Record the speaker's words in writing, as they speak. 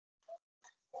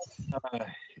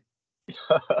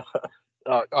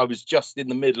I was just in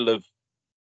the middle of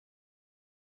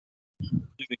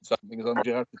doing something, as I'm going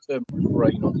to have to turn my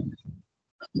brain on.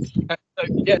 So,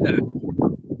 yeah,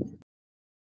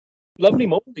 lovely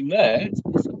morning there.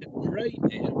 It's a bit of rain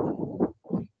here.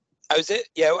 Oh, is it?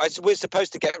 Yeah, we're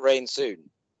supposed to get rain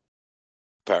soon,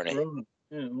 apparently. Right.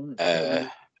 Yeah, right.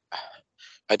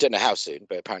 I don't know how soon,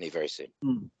 but apparently very soon.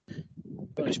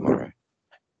 Maybe tomorrow.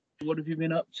 What have you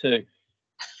been up to?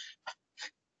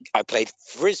 I played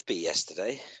Frisbee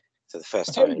yesterday for the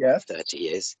first time in 30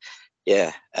 years.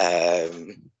 Yeah.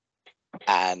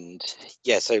 And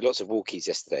yeah, so lots of walkies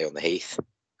yesterday on the heath.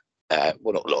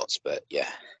 Well, not lots, but yeah.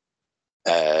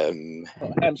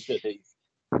 Hampstead Heath.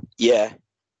 Yeah.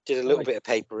 Did a little bit of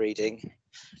paper reading.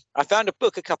 I found a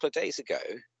book a couple of days ago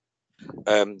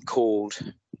called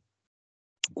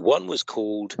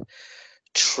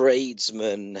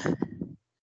Tradesmen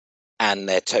and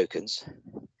Their Tokens.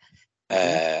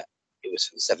 It was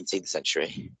from the 17th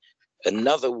century.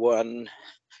 Another one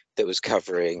that was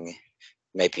covering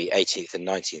maybe 18th and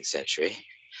 19th century,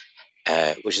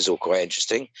 which is all quite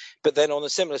interesting. But then on a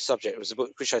similar subject, it was a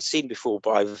book which I'd seen before,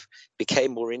 but I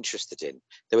became more interested in.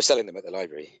 They were selling them at the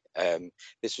library.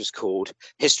 This was called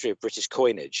History of British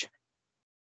Coinage.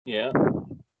 Yeah.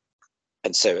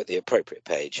 And so at the appropriate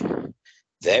page,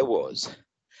 there was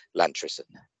Lantrison.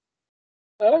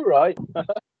 Oh, right.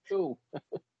 Cool.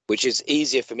 Which is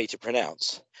easier for me to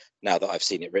pronounce now that I've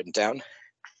seen it written down.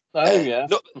 Oh, yeah.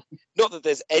 Not that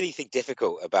there's anything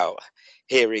difficult about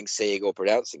hearing, seeing, or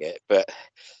pronouncing it, but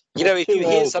you know, if you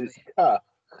hear something,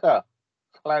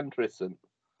 Clantrison.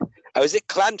 Oh, is it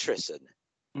Clantrison?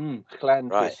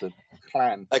 Clantrison. Right.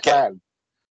 Clan. Okay.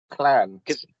 Clan.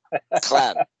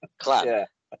 Clan. Yeah.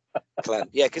 Clan.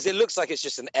 Yeah, because it looks like it's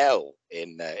just an L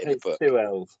in the book. 2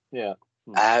 L's. Yeah.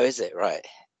 Oh, is it? Right.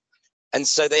 And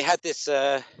so they had this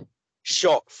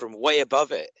shot from way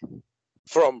above it,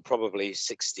 from probably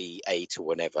 68 or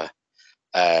whenever,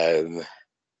 and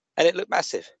it looked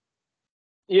massive.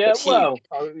 Yeah, well,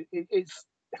 it's.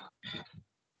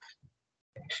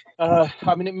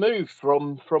 I mean, it moved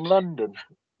from London,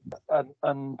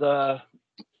 and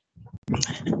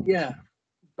yeah,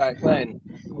 back then.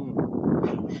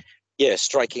 Yeah,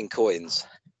 striking coins.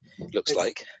 Looks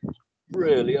like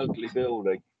really ugly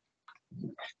building.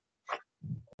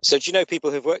 So, do you know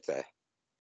people who've worked there?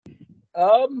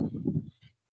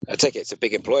 I take it it's a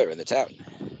big employer in the town.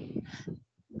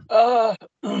 Well,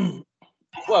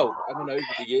 I mean, over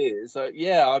the years,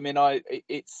 yeah. I mean,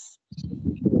 it's.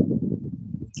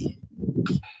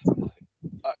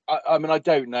 I mean, I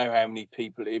don't know how many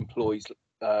people it employs,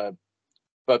 but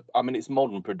I mean, it's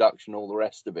modern production, all the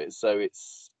rest of it. So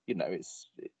it's, you know, it's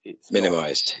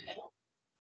minimized.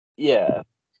 Yeah.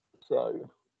 So,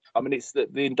 I mean, it's the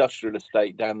industrial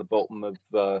estate down the bottom of.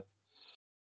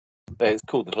 It's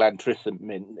called the Lantrison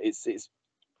Mint. It's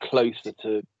closer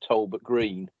to Talbot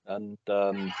Green, and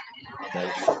you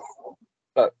know,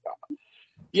 but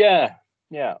yeah,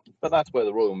 but that's where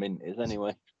the Royal Mint is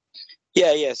anyway.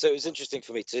 Yeah. So it was interesting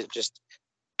for me to just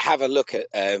have a look at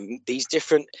these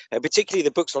different, particularly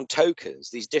the books on tokens,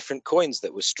 these different coins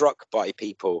that were struck by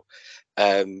people.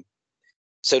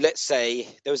 So let's say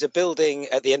there was a building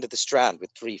at the end of the Strand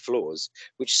with 3 floors,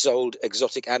 which sold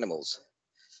exotic animals,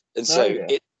 and so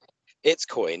its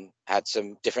coin had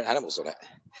some different animals on it.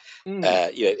 You know,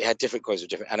 it had different coins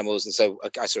with different animals, and so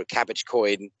I saw a cabbage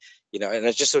coin, you know, and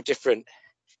I just saw different.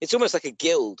 It's almost like a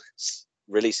guild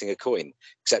releasing a coin,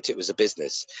 except it was a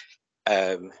business.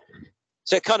 So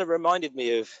it kind of reminded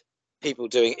me of people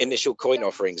doing initial coin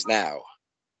offerings now,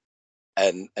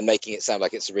 and making it sound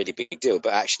like it's a really big deal,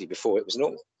 but actually before it was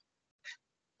normal.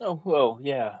 Oh well,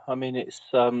 yeah. I mean, it's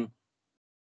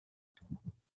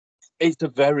a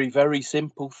very, very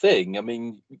simple thing. I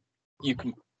mean, you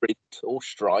can print or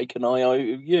strike an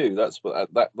IOU. That's what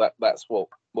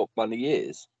money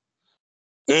is.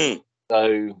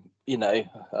 So, you know,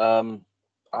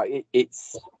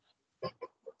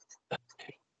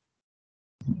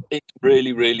 it's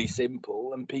really, really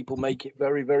simple, and people make it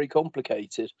very, very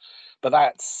complicated. But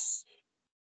that's,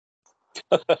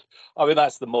 I mean,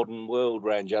 that's the modern world,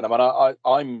 Ranjan.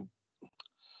 I mean,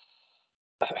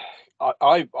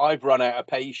 I've run out of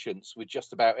patience with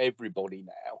just about everybody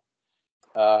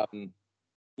now.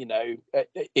 You know,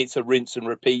 it's a rinse and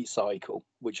repeat cycle,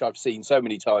 which I've seen so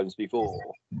many times before.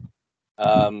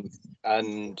 And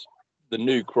the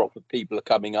new crop of people are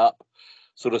coming up,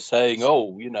 sort of saying,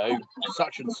 "Oh, you know,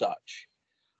 such and such,"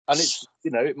 and it's, you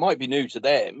know, it might be new to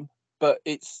them, but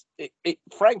it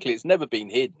frankly, it's never been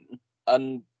hidden.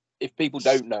 And if people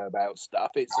don't know about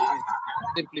stuff, it's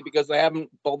simply because they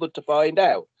haven't bothered to find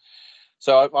out.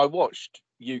 So I watched,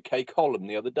 UK column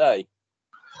the other day,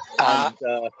 and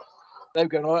they were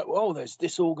going, "Oh, there's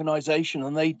this organisation,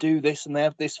 and they do this, and they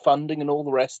have this funding, and all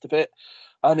the rest of it,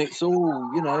 and it's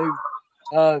all,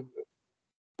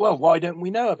 well, why don't we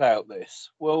know about this?"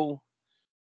 Well,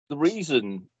 the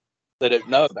reason they don't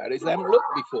know about it is they haven't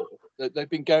looked before. They've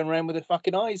been going around with their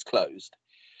fucking eyes closed.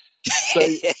 So,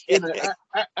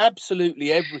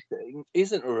 absolutely everything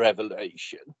isn't a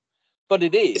revelation, but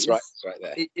it is. It's right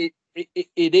there.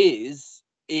 It is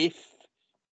if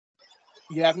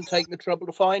you haven't taken the trouble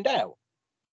to find out.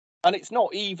 And it's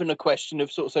not even a question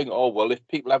of sort of saying, "Oh, well, if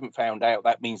people haven't found out,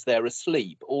 that means they're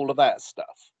asleep," all of that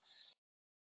stuff.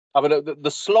 I mean,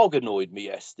 the slog annoyed me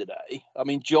yesterday. I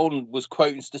mean, John was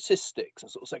quoting statistics and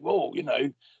sort of saying, "Oh,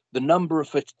 the number of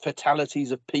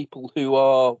fatalities of people who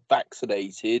are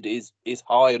vaccinated is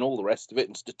high," and all the rest of it.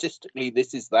 And statistically,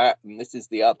 this is that, and this is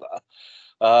the other.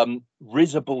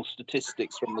 Risible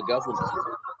statistics from the government.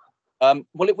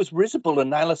 Well, it was risible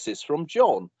analysis from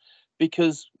John,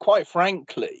 because quite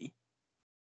frankly,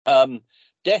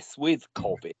 deaths with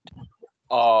COVID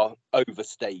are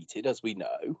overstated, as we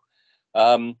know.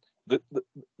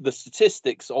 The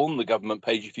statistics on the government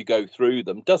page, if you go through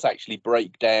them, does actually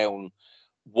break down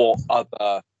what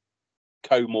other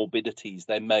comorbidities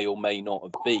there may or may not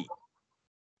have been.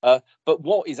 But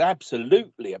what is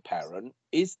absolutely apparent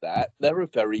is that there are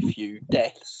very few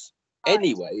deaths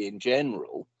anyway in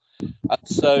general. And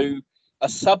so a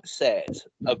subset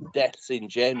of deaths in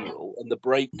general, and the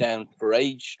breakdown for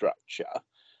age structure,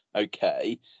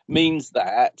 means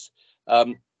that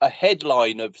a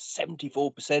headline of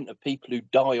 74% of people who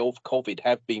die of COVID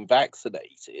have been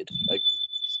vaccinated.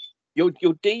 You're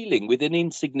dealing with an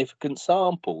insignificant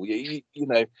sample,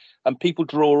 and people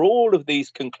draw all of these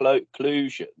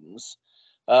conclusions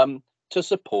to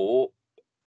support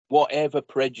whatever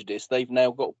prejudice they've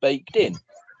now got baked in.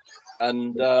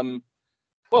 And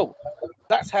well,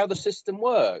 that's how the system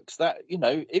works. That,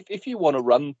 if you want to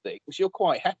run things, you're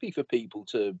quite happy for people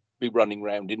to be running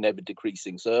around in ever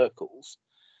decreasing circles.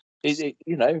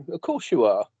 Of course you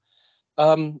are.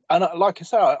 And like I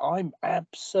say, I'm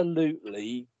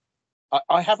absolutely.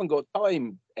 I haven't got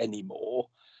time anymore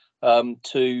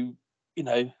to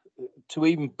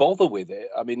even bother with it.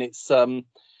 I mean, it's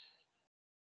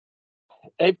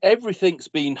everything's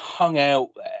been hung out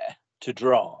there to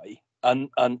dry, and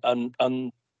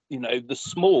the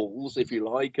smalls, if you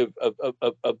like, of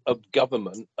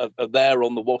government are there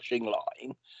on the washing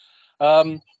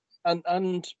line,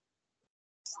 and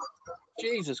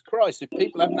Jesus Christ, if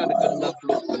people haven't had a good enough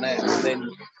look for now, and then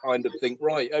kind of think,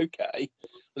 right, okay,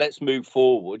 let's move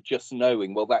forward, just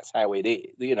knowing, well, that's how it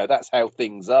is, that's how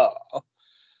things are.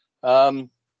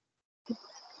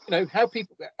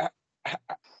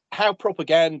 How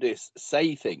propagandists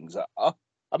say things are.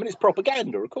 I mean, it's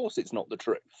propaganda, of course, it's not the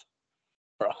truth,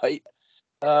 right?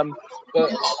 But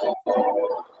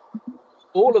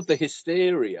all of the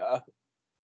hysteria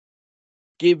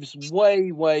gives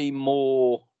way, way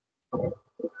more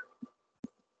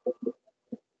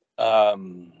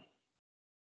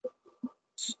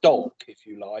stock, if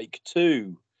you like,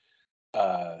 to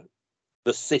the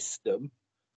system,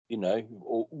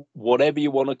 or whatever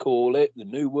you want to call it, the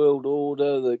New World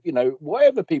Order,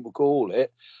 whatever people call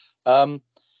it.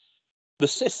 The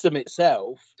system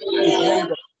itself is made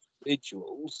up of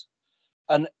individuals,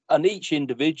 and each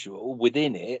individual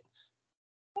within it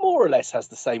more or less has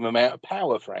the same amount of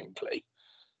power, frankly.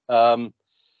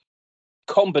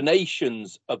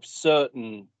 Combinations of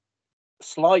certain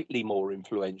slightly more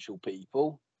influential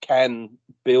people can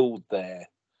build their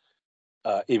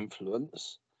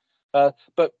influence.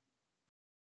 But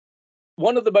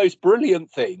one of the most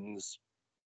brilliant things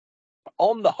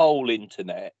on the whole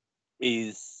internet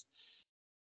is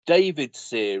David's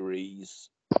series,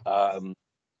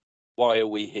 Why Are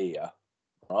We Here?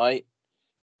 Right?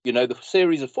 The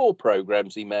series of 4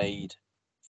 programs he made,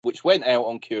 which went out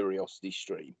on Curiosity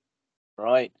Stream,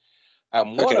 right?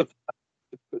 And one of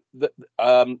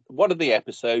the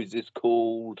episodes is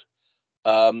called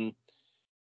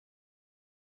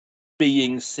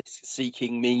Being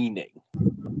Seeking Meaning,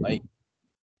 right?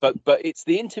 But it's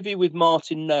the interview with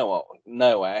Martin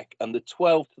Nowak and the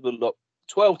 12 to the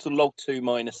log 2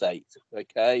 minus 8,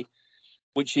 okay,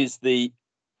 which is the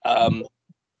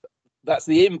that's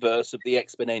the inverse of the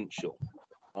exponential,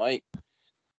 right?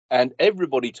 And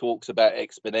everybody talks about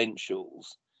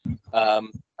exponentials,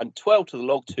 and 12 to the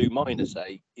log 2 minus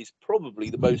 8 is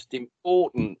probably the most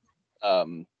important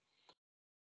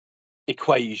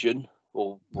equation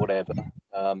or whatever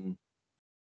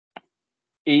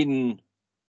in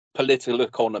political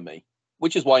economy,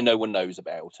 which is why no one knows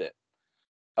about it.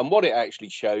 And what it actually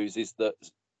shows is that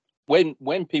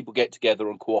when people get together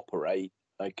and cooperate,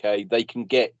 okay, they can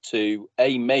get to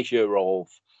a measure of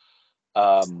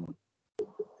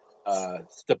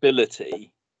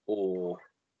stability, or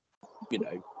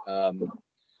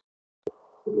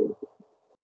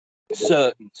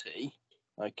certainty,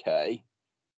 okay,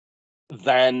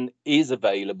 than is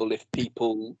available if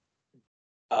people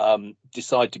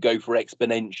decide to go for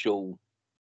exponential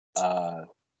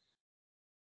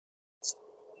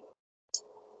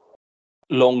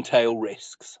long tail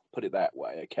risks, put it that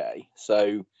way. Okay,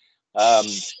 so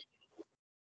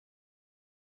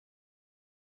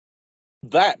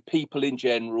that people in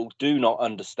general do not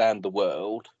understand the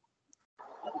world,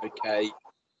 okay,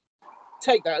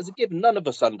 take that as a given. None of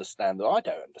us understand that. I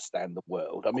don't understand the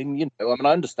world. I mean, I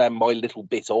understand my little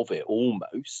bit of it,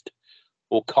 almost,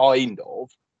 or kind of,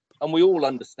 and we all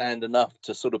understand enough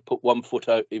to sort of put one foot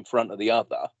out in front of the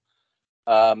other.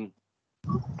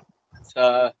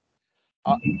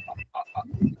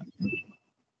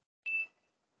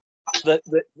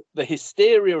 The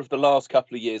hysteria of the last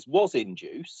couple of years was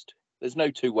induced. There's no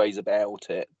two ways about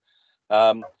it.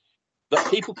 That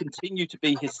people continue to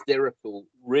be hysterical,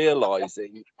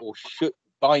 realizing, or should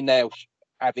by now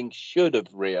should have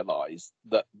realized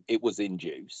that it was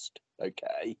induced.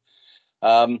 Okay,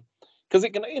 because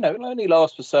it can, it'll only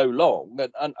last for so long,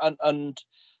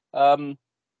 and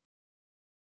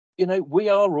we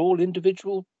are all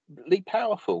individually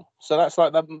powerful. So that's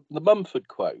like the Mumford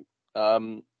quote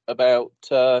about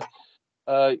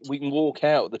we can walk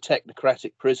out of the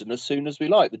technocratic prison as soon as we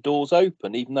like. The door's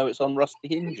open, even though it's on rusty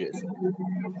hinges.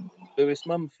 Lewis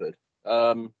Mumford.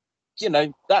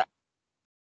 That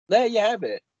there you have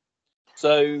it.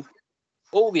 So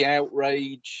all the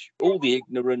outrage, all the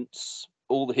ignorance,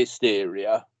 all the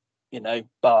hysteria,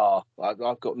 bar.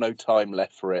 I've got no time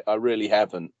left for it. I really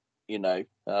haven't, and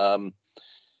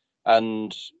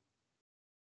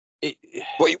it.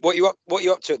 What you up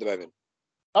to at the moment?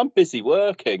 I'm busy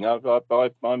working.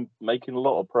 I'm making a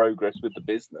lot of progress with the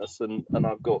business, and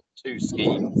I've got 2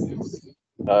 schemes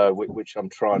which I'm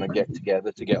trying to get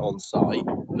together to get on site,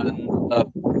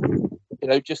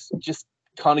 and just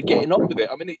kind of getting on with it.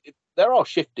 I mean, there are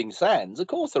shifting sands. Of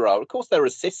course there are. Of course there are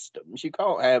systems. You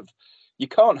can't have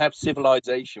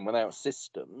civilization without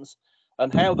systems,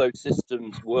 and how those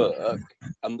systems work,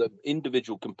 and the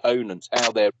individual components,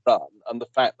 how they're run, and the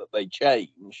fact that they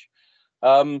change.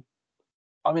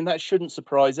 I mean, that shouldn't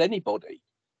surprise anybody,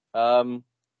 but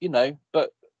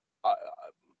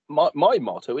my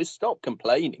motto is stop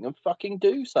complaining and fucking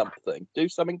do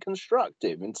something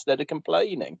constructive instead of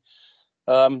complaining.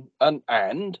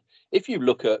 And if you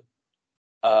look at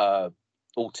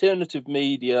alternative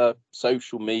media,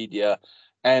 social media,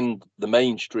 and the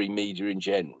mainstream media in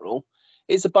general,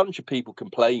 it's a bunch of people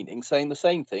complaining, saying the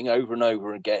same thing over and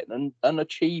over again, and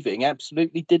achieving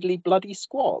absolutely diddly bloody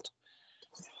squat.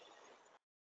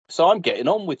 So I'm getting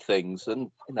on with things,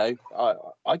 and I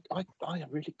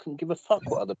really couldn't give a fuck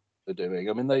what other people are doing.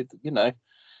 I mean, they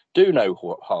do no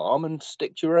harm and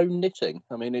stick to your own knitting.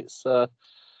 I mean, it's so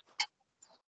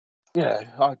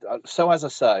as I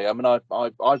say, I mean,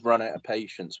 I've run out of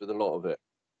patience with a lot of it,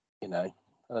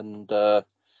 and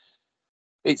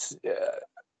it's.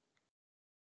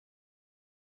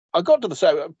 I got to the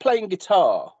same playing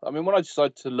guitar. I mean, when I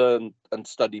decided to learn and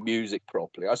study music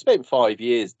properly, I spent 5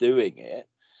 years doing it.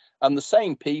 And the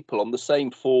same people on the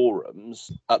same forums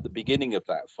at the beginning of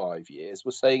that 5 years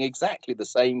were saying exactly the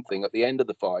same thing at the end of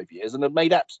the 5 years, and had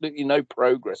made absolutely no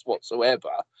progress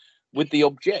whatsoever with the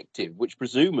objective, which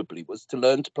presumably was to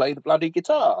learn to play the bloody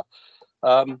guitar.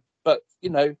 But,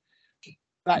 that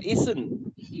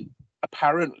isn't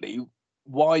apparently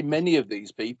why many of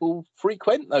these people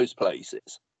frequent those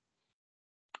places.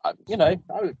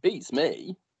 It beats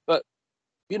me, but,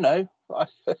 I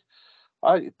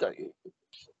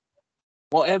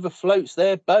whatever floats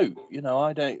their boat,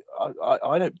 I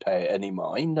don't pay it any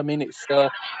mind. I mean, it's I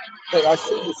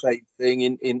see the same thing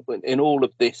in all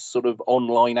of this sort of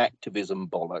online activism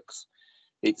bollocks.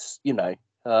 It's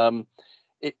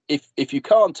if you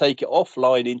can't take it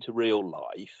offline into real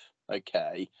life,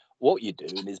 okay, what you're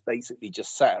doing is basically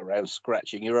just sat around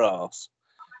scratching your ass.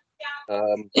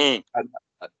 And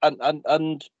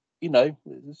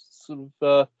sort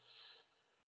of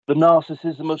the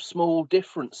narcissism of small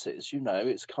differences.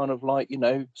 It's kind of like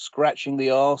scratching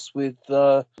the arse with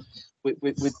double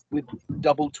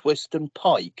twist and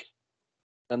pike,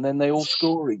 and then they all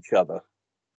score each other.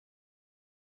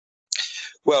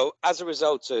 Well, as a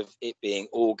result of it being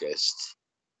August,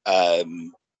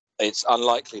 it's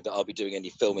unlikely that I'll be doing any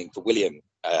filming for William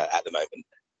at the moment,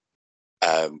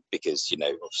 because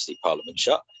obviously Parliament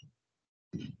shut.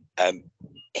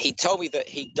 he told me that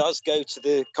he does go to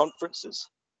the conferences.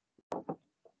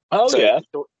 Oh, So yeah.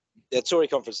 the Tory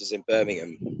conferences in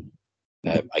Birmingham,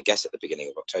 I guess at the beginning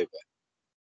of October.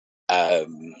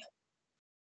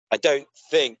 I don't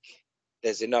think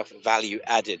there's enough value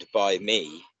added by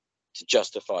me to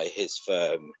justify his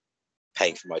firm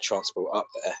paying for my transport up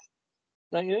there.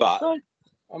 Don't you think But so?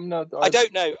 I'm not. I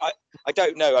don't know. I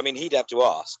don't know. I mean, he'd have to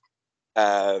ask.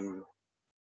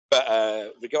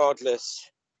 But regardless,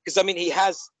 because I mean, he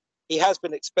has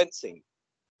been expensing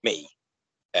me.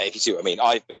 If you see what I mean,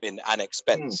 I've been an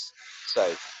expense,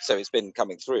 so it's been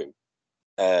coming through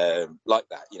like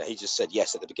that. You know, he just said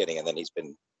yes at the beginning, and then he's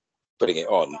been putting it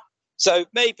on. So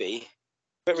maybe,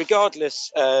 but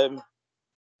regardless, I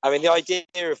mean, the idea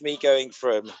of me going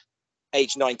from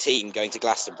age 19 going to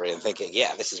Glastonbury and thinking,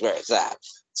 yeah, this is where it's at,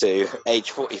 to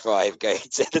age 45 going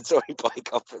to the Tory Party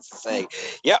conference and saying,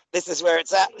 yep, this is where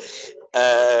it's at.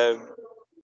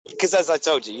 Because as I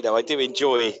told you, you know, I do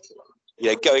enjoy, you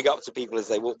know, going up to people as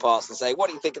they walk past and saying, what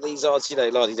do you think of these odds? You know,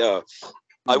 la-di-da.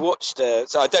 I watched,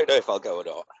 so I don't know if I'll go or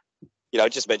not. You know, I'm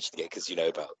just mentioning it because you know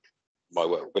about my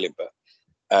work with William, but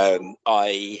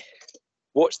I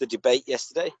watched the debate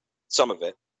yesterday, some of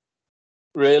it.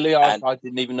 Really? I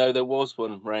didn't even know there was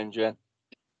one, Ranjan.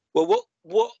 Well,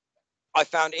 what I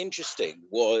found interesting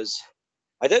was,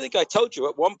 I don't think I told you,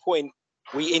 at one point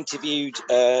we interviewed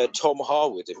Tom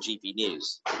Harwood of GB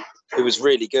News, who was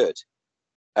really good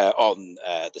on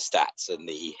the stats and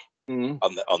the on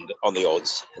the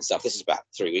odds and stuff. This is about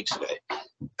 3 weeks ago,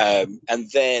 and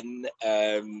then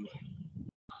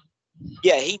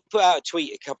he put out a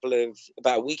tweet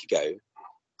about a week ago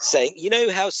saying, you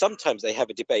know how sometimes they have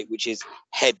a debate which is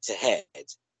head to head.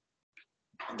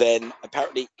 Then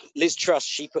apparently Liz Truss,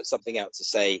 she put something out to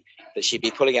say that she'd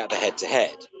be pulling out the head to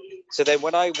head. So then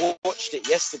when I watched it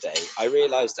yesterday, I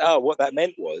realized, what that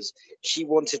meant was she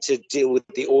wanted to deal with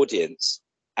the audience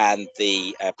and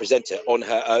the presenter on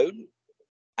her own,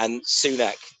 and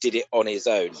Sunak did it on his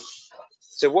own.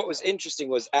 So what was interesting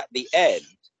was at the end,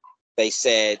 they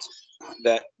said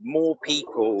that more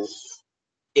people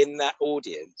in that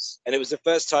audience, and it was the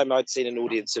first time I'd seen an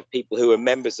audience of people who were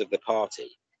members of the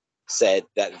party, said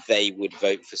that they would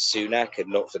vote for Sunak and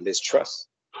not for Liz Truss.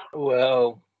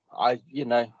 Well, So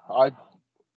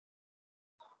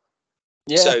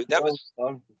that was.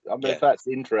 I mean, if that's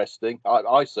interesting,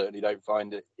 I certainly don't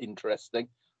find it interesting.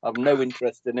 I've no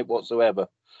interest in it whatsoever.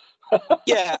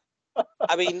 Yeah,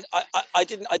 I mean, I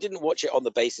didn't watch it on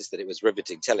the basis that it was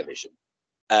riveting television.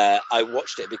 I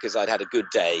watched it because I'd had a good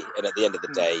day, and at the end of the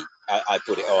day, I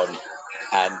put it on,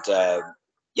 and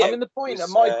I mean,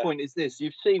 my point is this: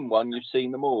 you've seen one, you've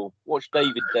seen them all. Watch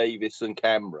David Davis and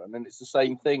Cameron, and it's the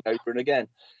same thing over and again.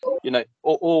 You know,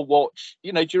 or watch.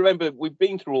 You know, do you remember we've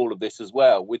been through all of this as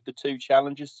well with the two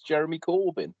challenges to Jeremy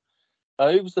Corbyn?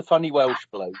 Who was the funny Welsh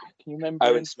bloke? Can you remember?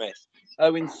 Owen Smith.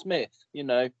 Owen Smith. You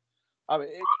know, I mean,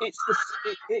 it's.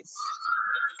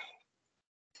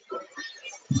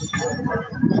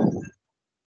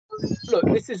 Look,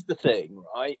 this is the thing,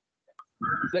 right?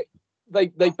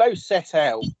 They both set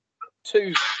out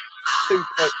two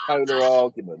quite polar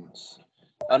arguments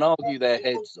and argue their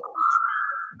heads off.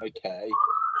 Okay,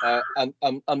 and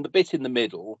the bit in the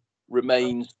middle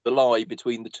remains the lie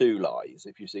between the two lies,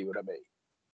 if you see what I mean.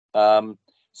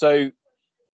 So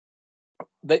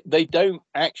they don't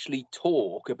actually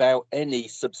talk about any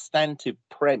substantive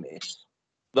premise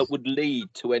that would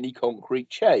lead to any concrete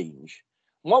change.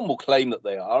 One will claim that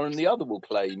they are, and the other will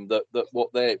claim that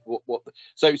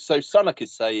So Sunak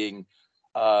is saying,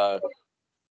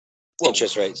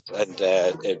 interest rates and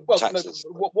taxes.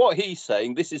 What he's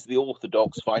saying, this is the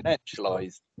orthodox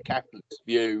financialized capitalist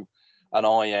view, and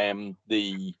I am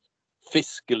the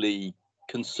fiscally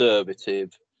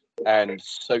conservative and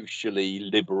socially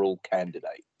liberal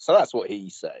candidate. So that's what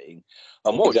he's saying.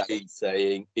 And what he's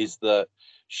saying is that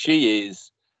she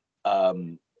is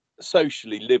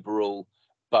socially liberal,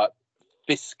 but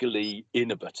fiscally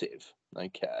innovative.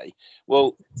 Okay.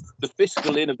 Well, the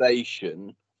fiscal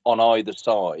innovation on either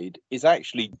side is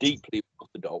actually deeply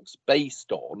orthodox,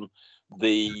 based on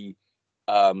the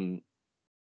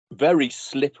very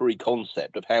slippery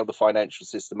concept of how the financial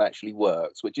system actually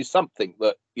works, which is something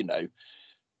that, you know,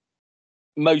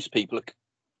 most people are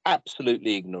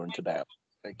absolutely ignorant about.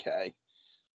 Okay.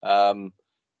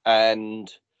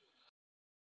 And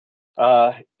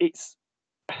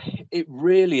it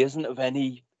really isn't of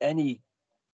any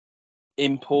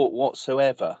import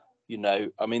whatsoever. You know,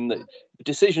 I mean, the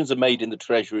decisions are made in the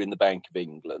Treasury and the Bank of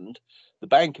England. The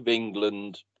Bank of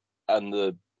England and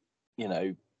the, you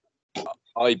know,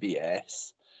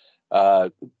 IBS,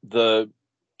 the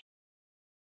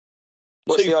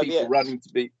What's two the people IBS? running to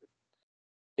be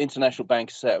International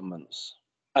Bank Settlements.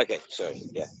 Okay, sorry,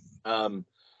 yeah.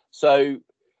 So,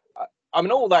 I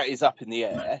mean, all that is up in the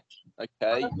air,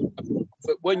 okay?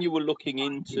 But when you were looking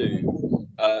into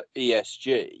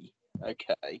ESG,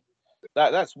 okay,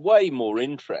 that's way more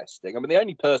interesting. I mean, the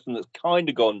only person that's kind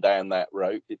of gone down that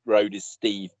road is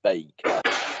Steve Baker,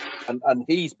 and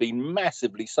he's been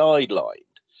massively sidelined.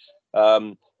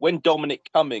 When Dominic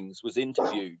Cummings was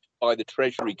interviewed by the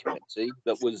Treasury Committee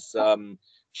that was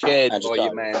chaired by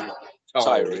your man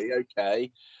Tyree,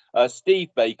 okay, Steve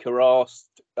Baker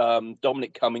asked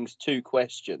Dominic Cummings 2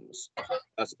 questions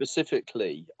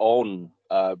specifically on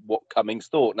what Cummings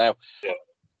thought. Now,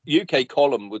 UK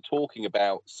column were talking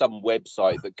about some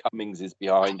website that Cummings is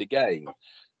behind again,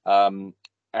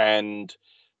 and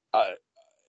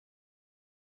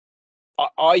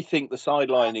I think the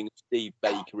sidelining of Steve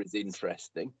Baker is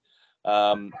interesting.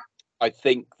 I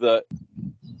think that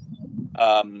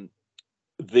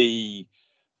the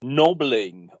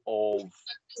nobbling of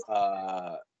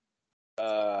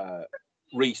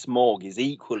Rees Mogg is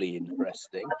equally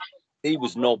interesting. He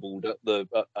was nobbled at the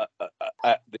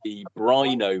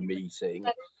Brino meeting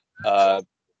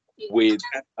with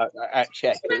at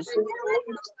Chequers,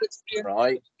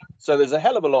 right? So there's a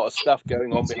hell of a lot of stuff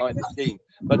going on behind the scenes,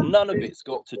 but none of it's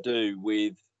got to do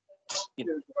with, you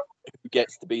know, who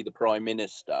gets to be the prime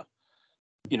minister.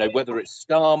 You know, whether it's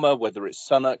Starmer, whether it's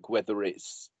Sunak, whether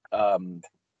it's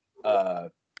whatever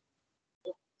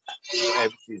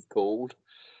she's called,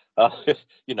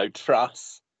 you know,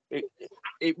 Truss.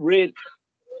 It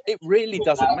really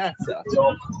doesn't matter.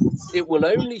 It will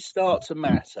only start to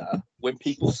matter when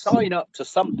people sign up to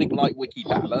something like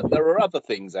Wikiballot. There are other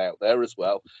things out there as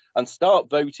well, and start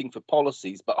voting for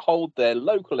policies, but hold their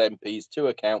local MPs to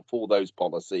account for those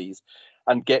policies,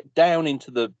 and get down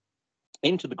into the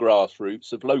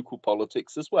grassroots of local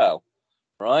politics as well.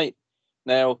 Right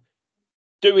now,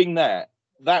 doing that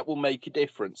will make a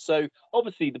difference. So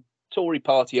obviously the Tory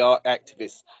party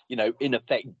activists, you know, in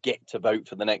effect get to vote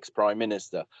for the next prime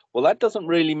minister. Well, that doesn't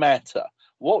really matter.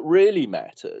 What really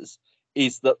matters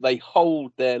is that they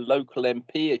hold their local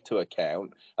MP to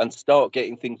account and start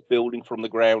getting things building from the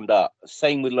ground up.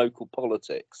 Same with local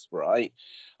politics, right?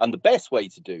 And the best way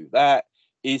to do that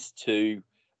is to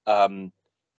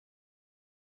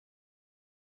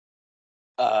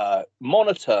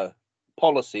monitor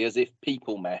policy as if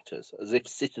people matters, as if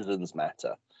citizens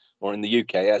matter, or in the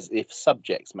UK, as if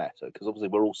subjects matter, because obviously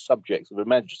we're all subjects of Her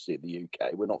Majesty in the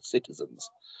UK. We're not citizens.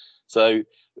 So,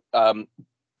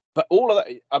 but all of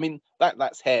that, I mean,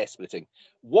 that's hair splitting.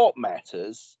 What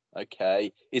matters,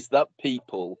 okay, is that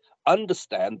people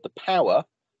understand the power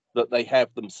that they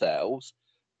have themselves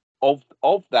of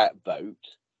that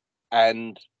vote,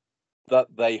 and that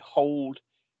they hold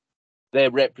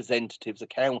their representatives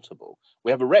accountable.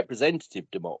 We have a representative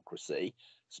democracy,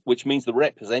 which means the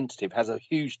representative has a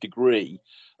huge degree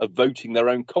of voting their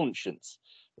own conscience,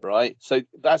 right? So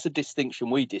that's a distinction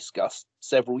we discussed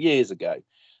several years ago,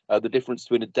 the difference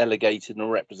between a delegated and a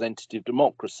representative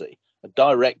democracy. A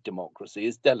direct democracy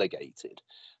is delegated,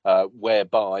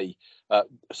 whereby,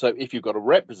 so if you've got a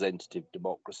representative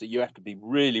democracy, you have to be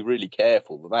really, really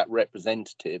careful that that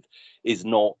representative is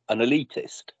not an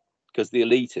elitist. Because the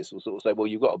elitists will sort of say, well,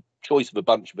 you've got a choice of a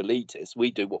bunch of elitists. We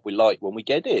do what we like when we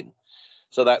get in.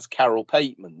 So that's Carol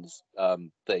Pateman's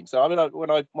thing. So I mean,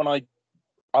 when I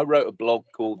wrote a blog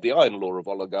called The Iron Law of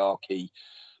Oligarchy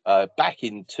back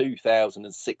in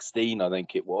 2016, I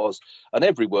think it was, and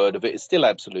every word of it is still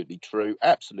absolutely true.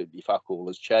 Absolutely fuck all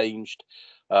has changed.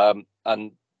 And,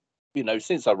 you know,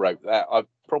 since I wrote that, I've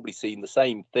probably seen the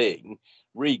same thing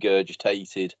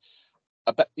regurgitated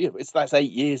about, you know, that's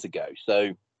 8 years ago.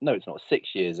 So no, it's not, 6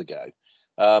 years ago.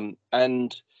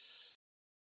 And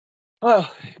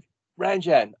well,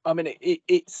 Ranjan, I mean,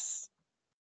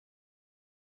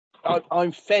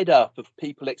 I'm fed up of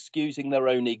people excusing their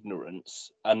own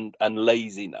ignorance and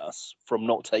laziness from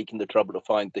not taking the trouble to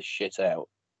find this shit out.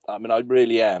 I mean, I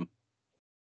really am.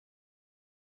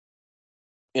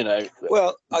 You know.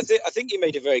 Well, I think you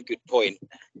made a very good point.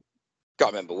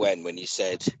 Can't remember when you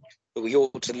said that we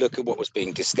ought to look at what was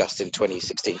being discussed in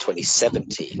 2016,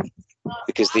 2017,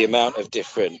 because the amount of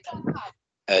different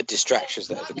distractions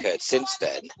that have occurred since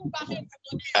then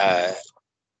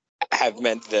have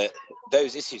meant that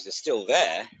those issues are still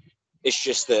there. It's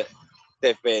just that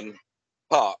they've been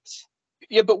parked.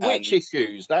 Yeah, but which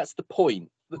issues? That's the point.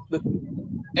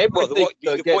 Everything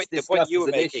that gets discussed as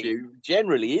an issue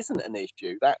generally isn't an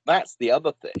issue. That's the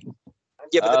other thing.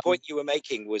 Yeah, but the point you were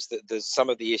making was that there's some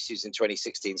of the issues in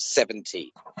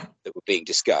 2016-17 that were being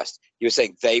discussed. You were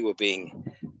saying they were being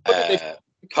okay,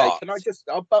 can I just,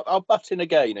 I'll butt in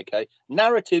again, okay?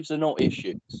 Narratives are not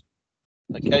issues.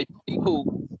 Okay,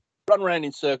 people run around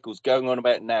in circles going on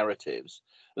about narratives.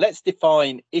 Let's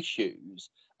define issues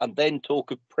and then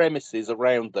talk of premises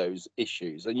around those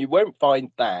issues. And you won't find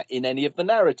that in any of the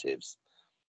narratives.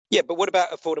 Yeah, but what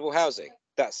about affordable housing?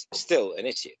 That's still an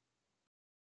issue.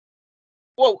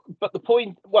 Well, but the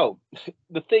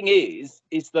thing is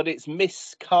that it's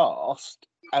miscast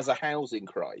as a housing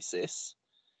crisis,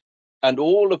 and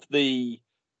all of the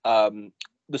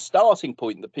starting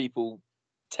point that people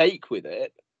take with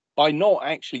it, by not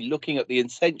actually looking at the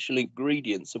essential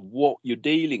ingredients of what you're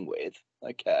dealing with,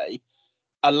 okay,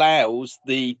 allows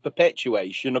the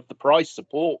perpetuation of the price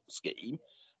support scheme.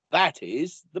 That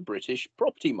is the British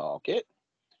property market,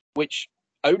 which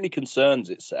only concerns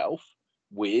itself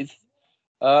with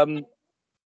the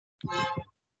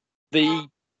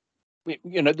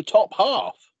the top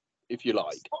half, if you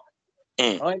like.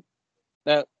 Right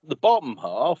now, the bottom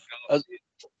half has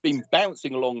been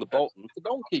bouncing along the bottom for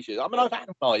donkey's years. I mean, I've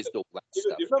analysed all that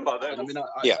stuff.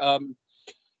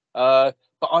 But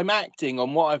I'm acting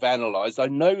on what I've analysed. I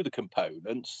know the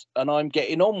components, and I'm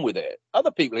getting on with it.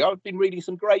 Other people, I've been reading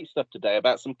some great stuff today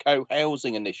about some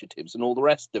co-housing initiatives and all the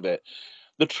rest of it.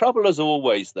 The trouble, as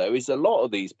always, though, is a lot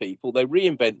of these people, they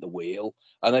reinvent the wheel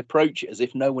and they approach it as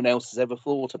if no one else has ever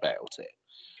thought about it.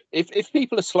 If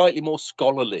people are slightly more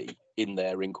scholarly in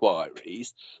their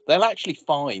inquiries, they'll actually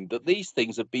find that these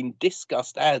things have been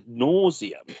discussed ad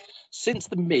nauseum since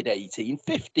the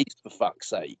mid-1850s, for fuck's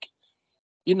sake.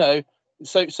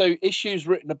 So issues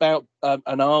written about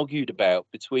and argued about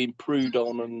between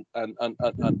Proudhon and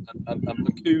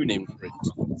Bakunin, for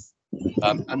instance,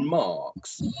 and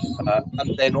Marx,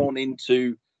 and then on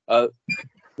into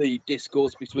the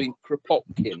discourse between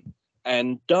Kropotkin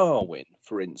and Darwin,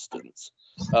 for instance,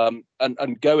 and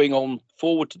going on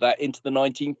forward to that into the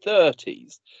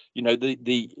 1930s. The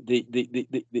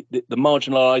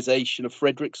marginalisation of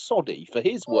Frederick Soddy for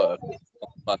his work on the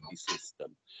money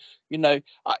system.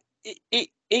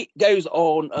 It goes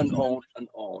on and on and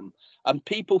on, and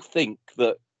people think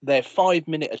that their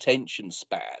 5-minute attention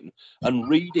span and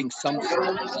reading some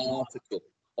article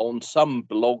on some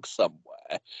blog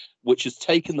somewhere, which has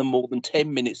taken them more than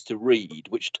 10 minutes to read,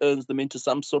 which turns them into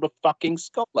some sort of fucking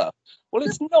scholar. Well,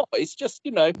 it's not. It's just,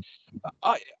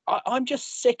 I'm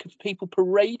just sick of people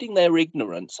parading their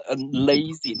ignorance and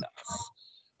laziness.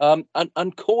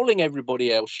 And calling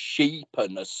everybody else sheep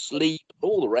and asleep,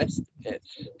 all the rest of it,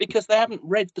 because they haven't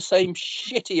read the same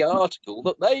shitty article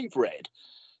that they've read,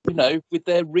 with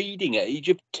their reading age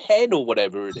of 10 or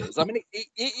whatever it is. I mean, it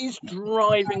is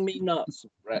driving me nuts.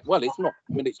 Well, it's not.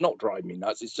 I mean, it's not driving me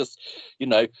nuts. It's just,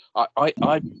 I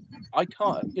can't, I've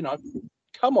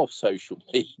come off social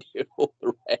media, all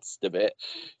the rest of it.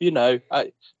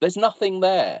 There's nothing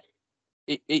there.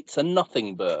 It's a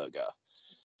nothing burger.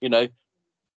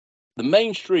 The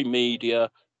mainstream media,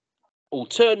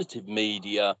 alternative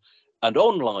media, and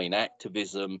online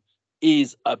activism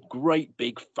is a great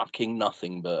big fucking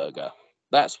nothing burger.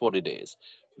 That's what it is.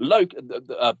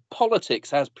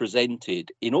 Politics as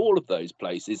presented in all of those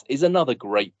places is another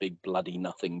great big bloody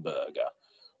nothing burger,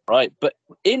 right? But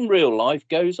in real life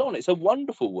goes on. It's a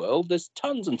wonderful world. There's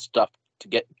tons of stuff to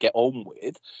get on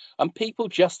with, and people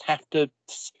just have to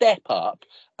step up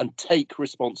and take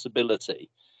responsibility.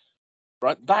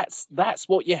 Right, that's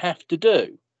what you have to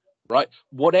do, right?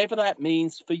 Whatever that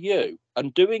means for you,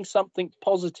 and doing something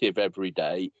positive every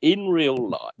day in real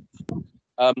life.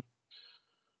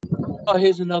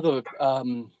 Here's another.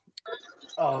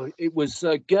 It was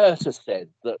Goethe said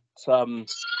that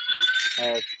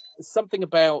something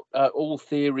about all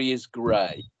theory is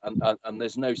grey, and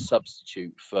there's no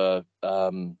substitute for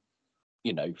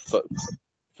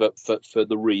for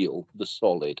the real, the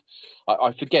solid.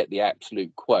 I forget the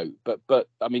absolute quote, but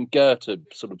I mean, Goethe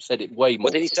sort of said it way more.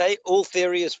 What did he say? All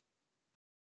theory is.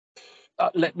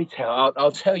 Let me tell.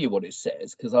 I'll tell you what it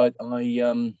says, because I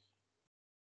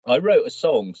wrote a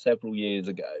song several years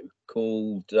ago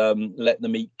called "Let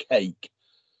Them Eat Cake,"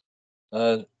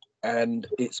 and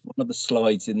it's one of the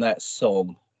slides in that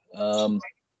song. But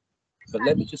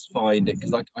let me just find it,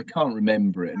 because I can't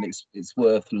remember it, and it's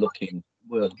worth looking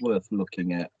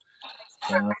at.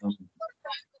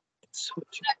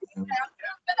 Switch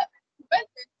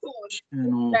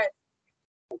channel.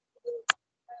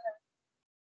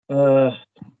 I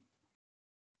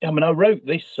mean, I wrote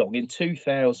this song in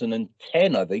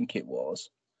 2010, I think it was.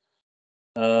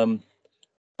 And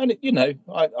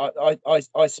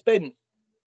I spent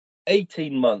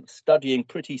 18 months studying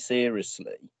pretty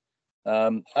seriously.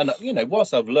 And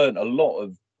whilst I've learned a lot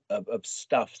of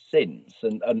stuff since,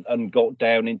 and got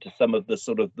down into some of the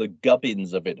sort of the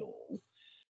gubbins of it all,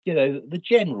 you know, the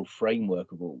general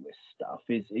framework of all this stuff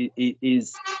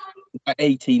is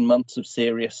 18 months of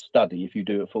serious study if you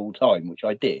do it full time, which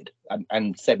I did,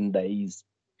 and 7 days,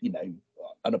 you know,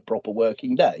 and a proper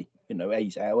working day, you know,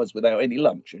 8 hours without any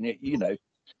lunch, and you know,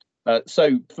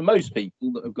 so for most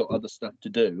people that have got other stuff to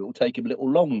do, it will take them a little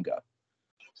longer.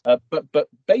 But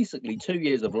basically, 2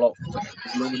 years of lockdown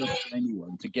is long enough for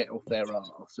anyone to get off their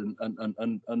arse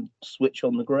and switch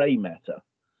on the grey matter.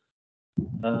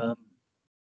 Let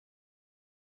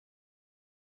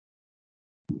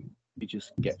me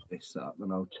just get this up,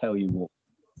 and I'll tell you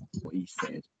what he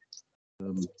said.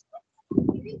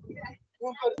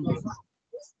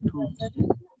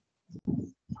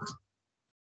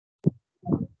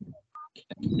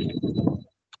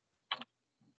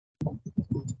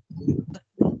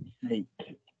 Hey,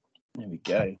 there we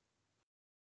go.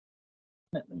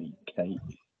 Let me, Kate,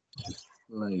 just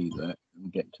play that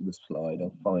and get to the slide.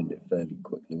 I'll find it fairly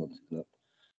quickly once it's up.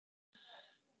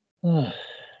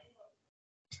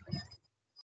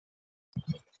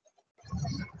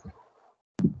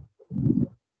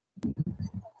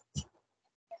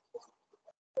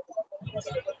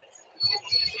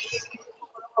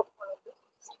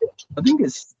 I think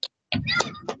it's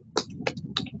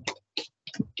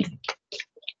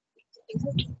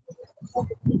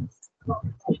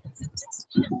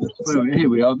so here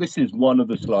we are. This is one of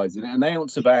the slides. An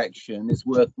ounce of action is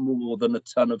worth more than a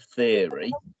ton of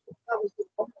theory.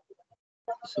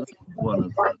 So that's one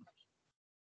of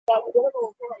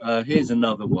them. Here's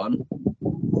another one.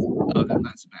 Oh,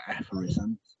 that's about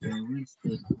aphorisms. Where's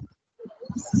the...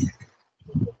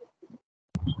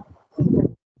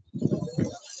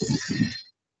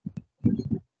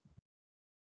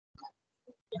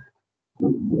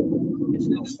 It's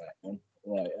not that one.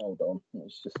 Right, hold on.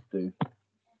 Let's just do.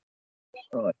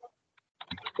 Right.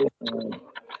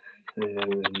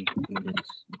 Theory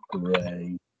is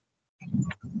grey.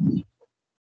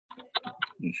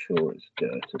 You sure it's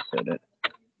Goethe said it?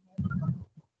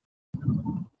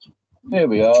 Here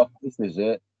we are. This is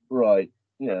it. Right.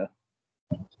 Yeah.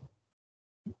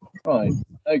 Right.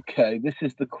 Okay. This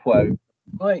is the quote.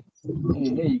 Right.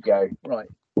 Here you go. Right.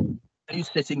 He's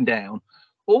sitting down.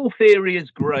 All theory is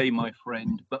grey, my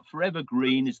friend, but forever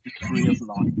green is the tree of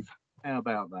life. How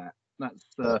about that? That's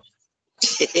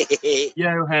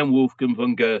Johann Wolfgang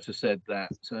von Goethe said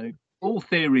that. So all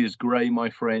theory is grey,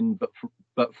 my friend,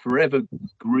 but forever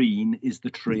green is the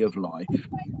tree of life.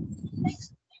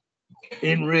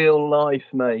 In real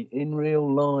life, mate. In real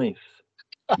life.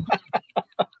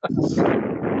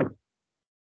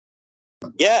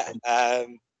 Yeah.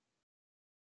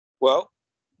 Well,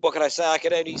 what can I say? I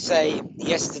can only say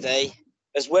yesterday,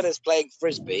 as well as playing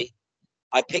frisbee,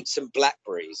 I picked some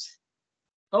blackberries.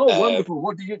 Oh, wonderful!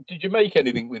 What did you make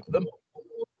anything with them?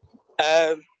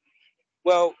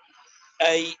 Well,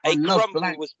 a crumble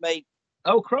was made.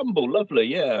 Oh, crumble, lovely,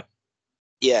 yeah.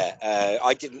 Yeah,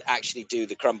 I didn't actually do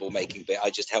the crumble making bit. I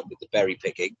just helped with the berry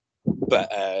picking.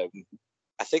 But I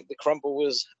think the crumble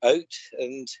was oat,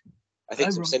 and I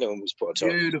think some cinnamon was put on top.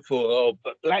 Beautiful. Oh,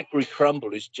 but blackberry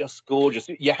crumble is just gorgeous.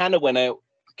 Johanna went out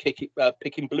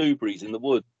picking blueberries in the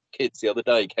wood. Kids the other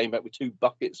day came back with 2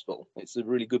 buckets full. It's a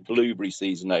really good blueberry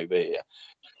season over here.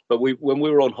 But when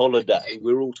we were on holiday,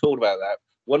 we were all talking about that.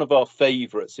 One of our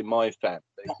favourites in my family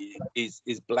is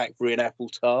blackberry and apple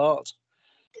tart.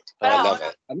 I love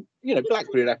it. And, you know,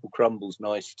 blackberry and apple crumble's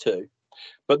nice too.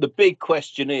 But the big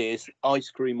question is ice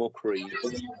cream or cream.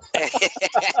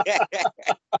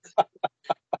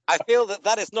 I feel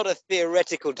that is not a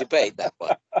theoretical debate, that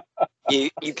one. You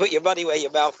put your money where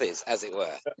your mouth is, as it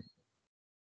were.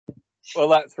 Well,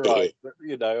 that's right. But,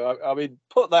 you know, I mean,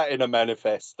 put that in a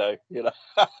manifesto, you know.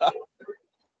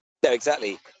 No,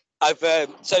 exactly.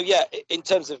 So yeah, in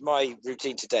terms of my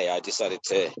routine today, I decided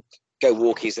to go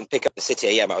walkies and pick up the City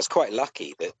AM. I was quite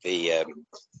lucky that the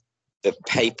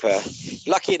paper,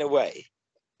 lucky in a way,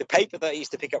 the paper that I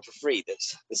used to pick up for free,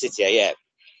 that's the City AM,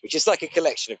 which is like a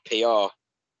collection of PR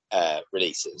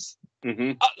releases,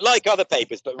 like other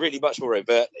papers, but really much more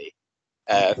overtly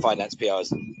finance PRs.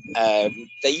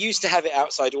 They used to have it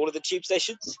outside all of the tube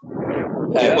stations,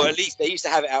 or at least they used to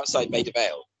have it outside Maida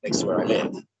Vale, next to where I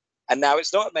live. And now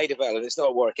it's not at Maida Vale and it's not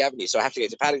at Warwick Avenue, so I have to go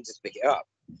to Paddington to pick it up,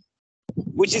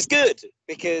 which is good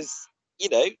because, you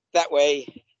know, that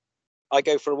way I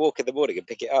go for a walk in the morning and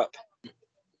pick it up.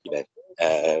 You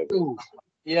know,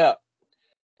 yeah.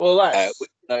 Well, that's which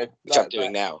I'm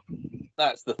doing now.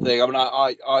 That's the thing. I mean,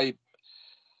 I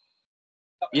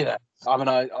yeah. I mean,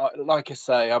 I like I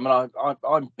say. I mean,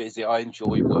 I'm busy. I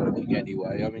enjoy working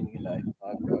anyway. I mean, you know,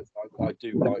 I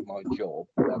do like my job.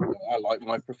 I like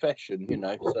my profession. You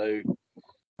know, so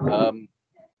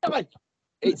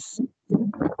it's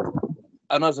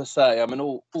and as I say, I mean,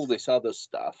 all this other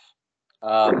stuff.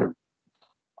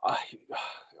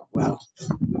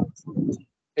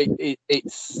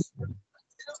 It's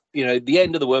the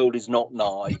end of the world is not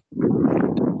nigh.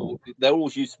 There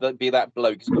always used to be that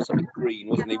bloke. He's got something green,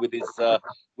 wasn't he, with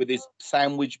his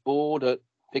sandwich board at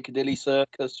Piccadilly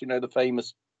Circus? The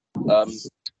famous.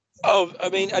 Oh, I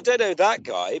mean, I don't know that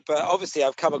guy, but obviously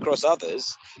I've come across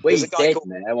others. Well, he's dead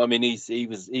now. I mean,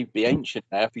 he'd be ancient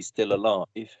now if he's still alive.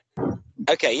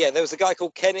 Okay, yeah, there was a guy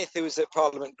called Kenneth who was at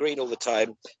Parliament Green all the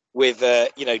time with,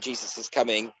 Jesus is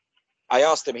coming. I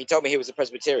asked him, he told me he was a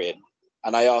Presbyterian,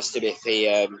 and I asked him if he,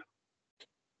 I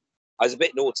was a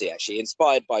bit naughty actually,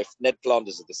 inspired by Ned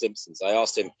Flanders of The Simpsons. I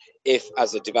asked him if,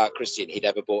 as a devout Christian, he'd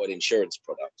ever bought an insurance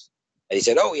product. And he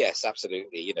said, oh yes,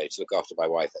 absolutely, to look after my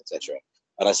wife, etc.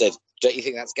 And I said, don't you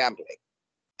think that's gambling?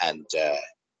 And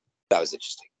that was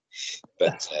interesting.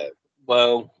 But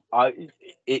well,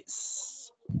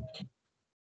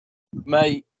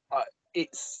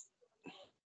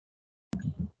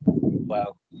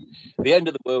 the end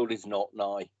of the world is not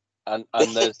nigh, and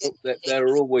there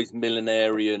are always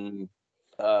millenarian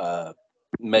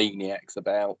maniacs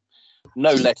about,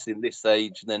 no less in this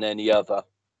age than any other.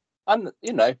 And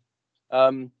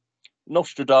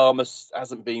Nostradamus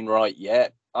hasn't been right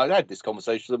yet. I had this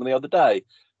conversation with him the other day,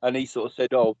 and he sort of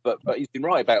said, "Oh, but he's been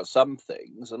right about some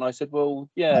things." And I said, "Well,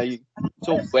 yeah, you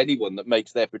talk to anyone that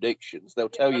makes their predictions; they'll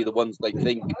tell you the ones they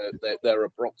think they're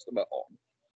approximate on."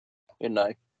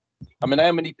 I mean,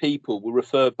 how many people will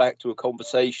refer back to a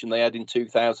conversation they had in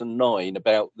 2009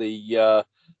 about the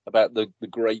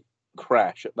great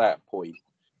crash at that point,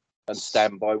 and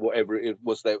stand by whatever it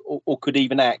was there, or could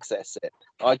even access it?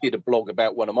 I did a blog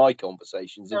about one of my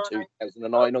conversations in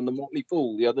 2009 on the Motley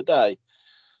Fool the other day.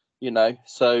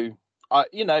 So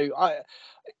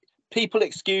people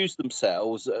excuse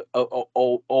themselves of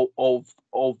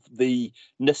the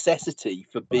necessity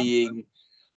for being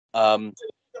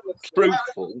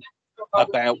truthful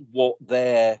about what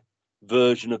their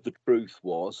version of the truth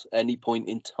was at any point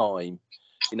in time.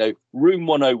 Room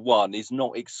 101 is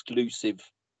not exclusive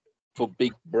for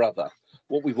Big Brother.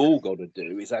 What we've all got to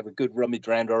do is have a good rummage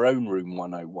around our own Room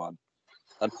 101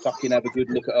 and fucking have a good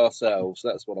look at ourselves.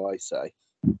 That's what I say.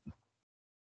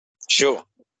 Sure.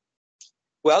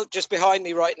 Well, just behind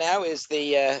me right now is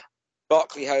the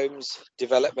Berkeley Homes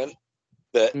development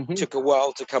that took a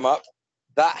while to come up.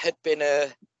 That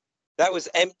was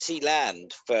empty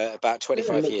land for about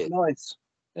 25 years. Nice.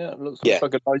 Yeah, it looks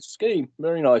like a nice scheme.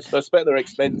 Very nice. I expect they're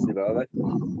expensive, are they?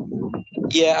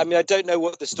 Yeah, I mean, I don't know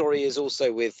what the story is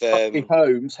also with...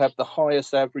 homes have the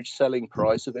highest average selling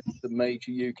price of any of the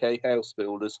major UK house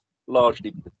builders,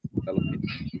 largely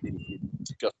in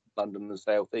just London and the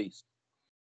South East.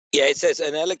 Yeah, it says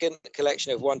an elegant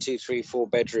collection of 1, 2, 3, 4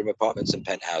 bedroom apartments and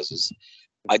penthouses.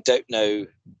 I don't know,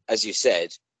 as you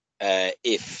said,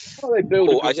 if... Well, they build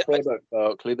a good product,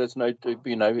 Berkeley. There's no,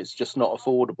 it's just not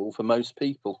affordable for most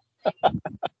people.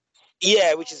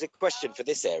 Yeah, which is a question for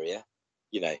this area,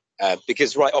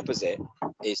 because right opposite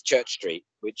is Church Street,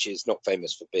 which is not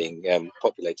famous for being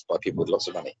populated by people with lots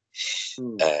of money.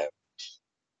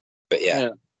 But yeah.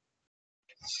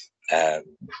 And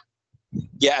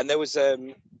there was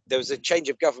a change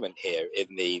of government here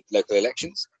in the local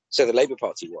elections. So the Labour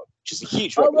Party won, which is a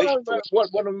huge revolution.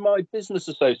 One of my business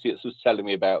associates was telling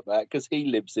me about that, because he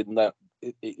lives in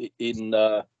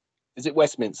is it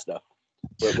Westminster?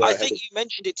 I think you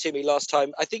mentioned it to me last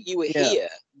time. I think you were here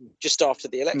just after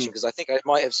the election, because I think I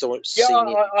might have seen it.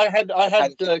 I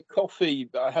had coffee.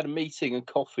 I had a meeting and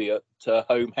coffee at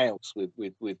Home House with.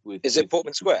 Is it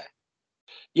Portman Square?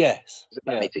 Yes.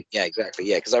 Meeting? Yeah, exactly.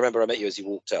 Yeah, because I remember I met you as you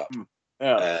walked up.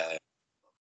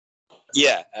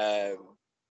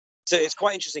 So it's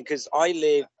quite interesting, because I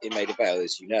live in Maida Vale,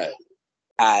 as you know,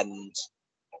 and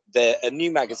a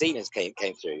new magazine came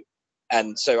through.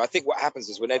 And so I think what happens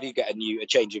is whenever you get a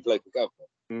change of local government,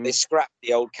 they scrap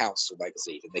the old council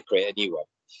magazine and they create a new one.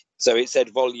 So it said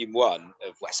Volume 1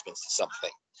 of Westminster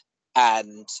something.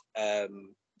 And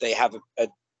they have a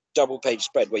double page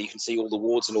spread where you can see all the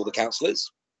wards and all the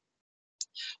councillors.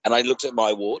 And I looked at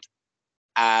my ward,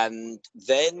 and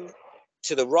then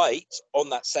to the right on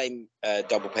that same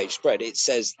double page spread, it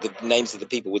says the names of the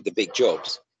people with the big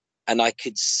jobs. And I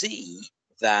could see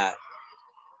that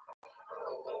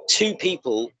 2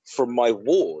 people from my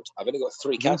ward, I've only got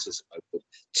 3 councillors,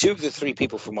 2 of the 3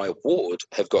 people from my ward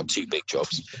have got 2 big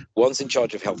jobs. One's in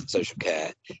charge of health and social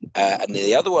care, and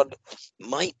the other one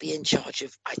might be in charge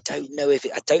of, I don't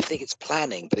think it's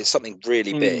planning, but it's something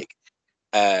really big.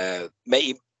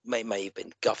 May have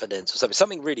been governance or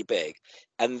something really big.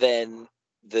 And then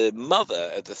the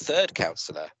mother of the 3rd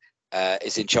councillor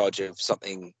is in charge of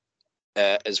something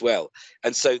as well.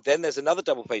 And so then there's another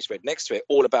double-faced red next to it,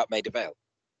 all about Maida Vale.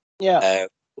 Yeah.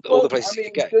 All the places you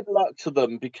could go. Good luck to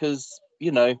them, because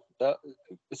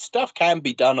stuff can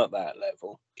be done at that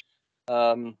level,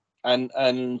 I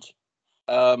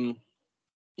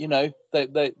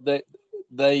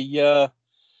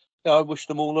wish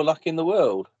them all the luck in the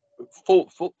world. For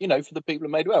the people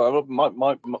who made well.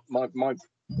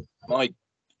 My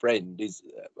friend is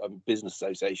a business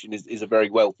association is a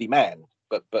very wealthy man,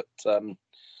 but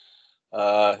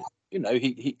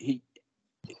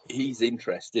he's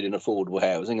interested in affordable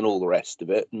housing and all the rest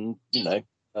of it, and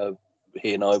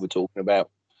he and I were talking about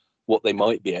what they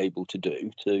might be able to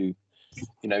do to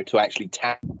actually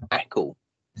tackle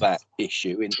that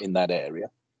issue in that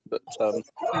area. But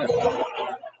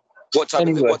what type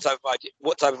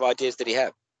of ideas did he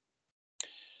have?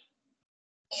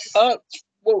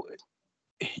 Well,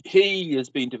 he has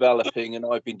been developing, and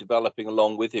I've been developing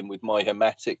along with him with my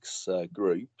Hermatics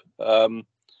group, a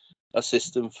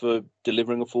system for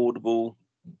delivering affordable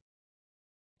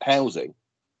housing.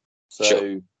 So,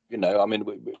 sure.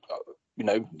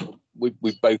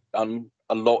 we've both done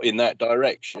a lot in that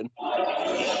direction.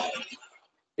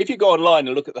 If you go online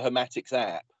and look at the Hermatics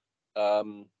app,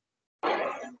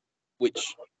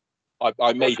 which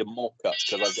I made a mock-up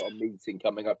because I've got a meeting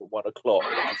coming up at 1 o'clock.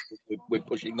 We're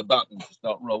pushing the button to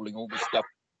start rolling all this stuff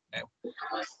now.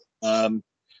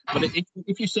 But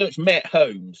if you search Met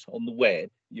Homes on the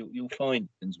web, you'll find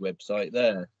his website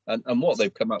there, and what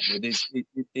they've come up with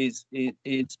is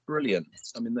brilliant.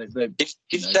 I mean, they've Did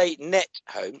you say Net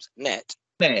Homes? Net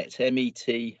MET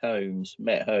Homes,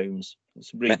 Met Homes.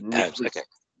 It's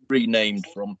renamed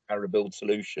from Parabuild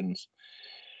Solutions,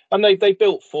 and they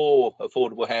built 4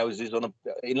 affordable houses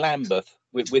in Lambeth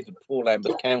with for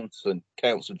Lambeth Council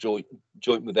joint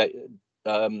with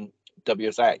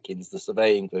W.S. Atkins, the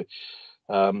surveying group.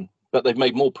 But they've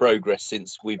made more progress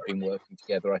since we've been working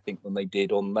together, I think, than they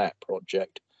did on that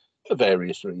project for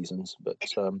various reasons. But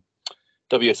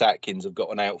W.S. Atkins have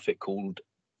got an outfit called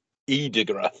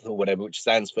Edegrath or whatever, which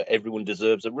stands for Everyone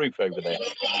Deserves a Roof Over There.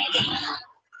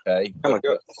 Okay,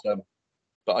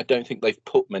 but I don't think they've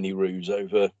put many roofs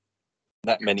over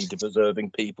that many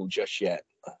deserving people just yet.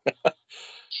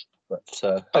 But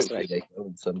hopefully they will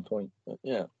at some point. But,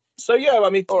 yeah. So I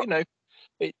mean,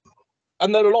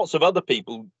 and there are lots of other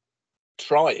people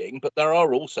trying, but there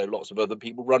are also lots of other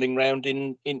people running around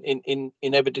in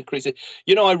ever decreasing.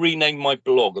 I renamed my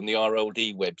blog on the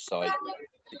RLD website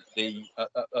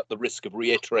at the risk of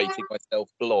reiterating myself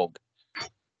blog.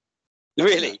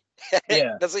 Really?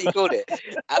 Yeah. That's what you called it.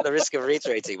 At the risk of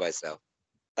reiterating myself.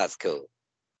 That's cool.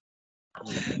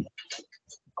 I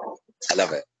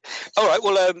love it. All right.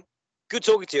 Well, good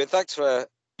talking to you, and thanks for.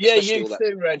 Yeah, you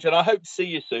too, Ranjan. I hope to see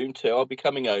you soon too. I'll be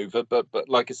coming over, but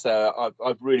like I say,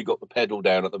 I've really got the pedal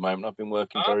down at the moment. I've been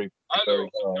working very hard.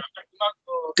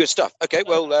 Good stuff. Okay,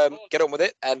 well, get on with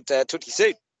it, and talk to you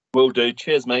soon. Will do.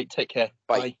 Cheers, mate. Take care.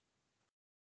 Bye.